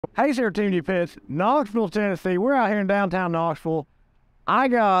Hey, Sarah Team G Pits, Knoxville, Tennessee. We're out here in downtown Knoxville. I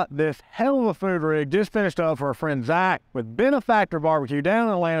got this hell of a food rig just finished up for a friend Zach with Benefactor Barbecue down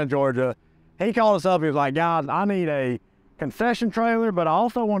in Atlanta, Georgia. He called us up. He was like, guys, I need a concession trailer, but I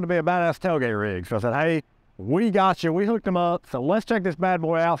also want to be a badass tailgate rig. So I said, hey, we got you. We hooked him up. So let's check this bad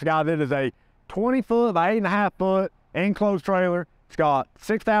boy out. So guys, it is a 20-foot by 8.5-foot enclosed trailer. It's got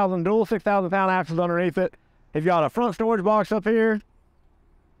 6,000 dual 6,000-pound axles underneath it. He's got a front storage box up here.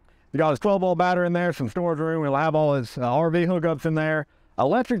 He got his 12-volt battery in there, some storage room. He'll have all his RV hookups in there.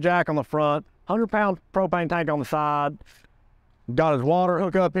 Electric jack on the front, 100-pound propane tank on the side. Got his water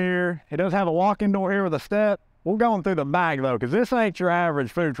hookup here. He does have a walk-in door here with a step. We're going through the back though, because this ain't your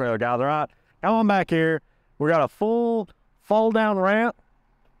average food trailer, guys, all right? Come on back here. We got a full fold-down ramp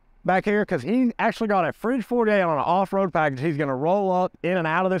back here, because he actually got a Fridge 48 on an off-road package. He's gonna roll up in and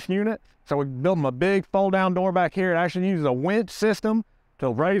out of this unit. So we built him a big fold-down door back here. It actually uses a winch system to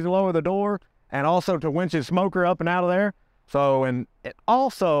raise and lower the door, and also to winch his smoker up and out of there. So, and it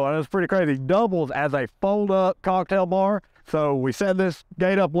also, and it's pretty crazy, doubles as a fold-up cocktail bar. So we set this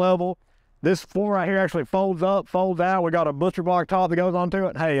gate up level. This floor right here actually folds up, folds out. We got a butcher block top that goes onto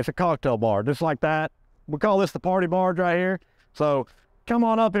it. Hey, it's a cocktail bar, just like that. We call this the party barge right here. So come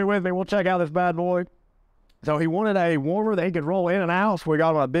on up here with me. We'll check out this bad boy. So he wanted a warmer that he could roll in and out. So we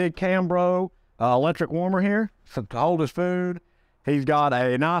got him a big Cambro electric warmer here so to hold his food. He's got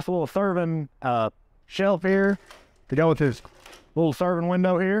a nice little serving shelf here to go with his little serving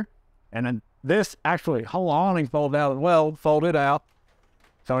window here. And then this actually whole awning folds out as well, fold it out.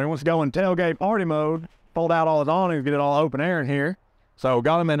 So he wants to go in tailgate party mode, fold out all his awnings, get it all open air in here. So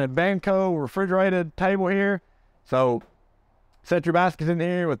got him an Advanco refrigerated table here. So set your baskets in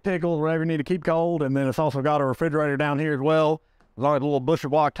here with pickles, whatever you need to keep cold. And then it's also got a refrigerator down here as well. There's always a little butcher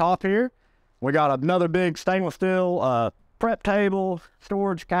block top here. We got another big stainless steel prep table,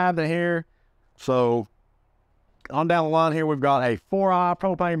 storage cabinet here. So on down the line here, we've got a 4-eye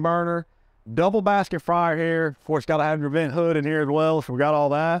propane burner, double basket fryer here. Of course, got to have your vent hood in here as well, so we got all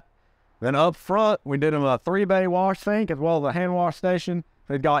that. Then up front, we did him a 3-bay wash sink as well as a hand wash station.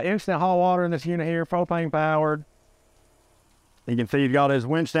 We've got instant hot water in this unit here, propane powered. You can see he's got his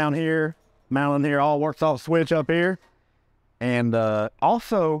winch down here, mounted here, all works off switch up here. And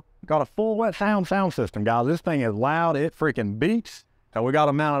also got a full wet sound system, guys. This thing is loud, it freaking beats. So we got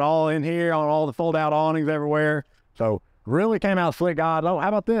them mounted all in here on all the fold out awnings everywhere. So really came out slick, guys. Oh, how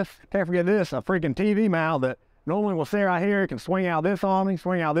about this? Can't forget this, a freaking TV mount that normally will sit right here. It can swing out this awning,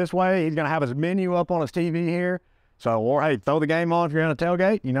 swing out this way. He's gonna have his menu up on his TV here. So, or hey, throw the game on if you're in a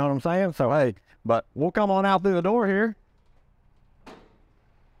tailgate, you know what I'm saying? So hey, but we'll come on out through the door here.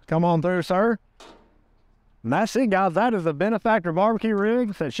 Come on through, sir. And that's it, guys. That is the Benefactor barbecue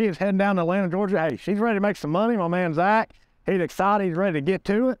rig. Said she is heading down to Atlanta, Georgia. Hey, she's ready to make some money. My man, Zach, he's excited. He's ready to get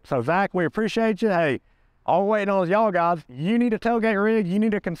to it. So, Zach, we appreciate you. Hey, all we're waiting on is y'all, guys. You need a tailgate rig. You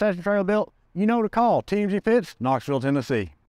need a concession trailer built. You know to call. Team G Fits, Knoxville, Tennessee.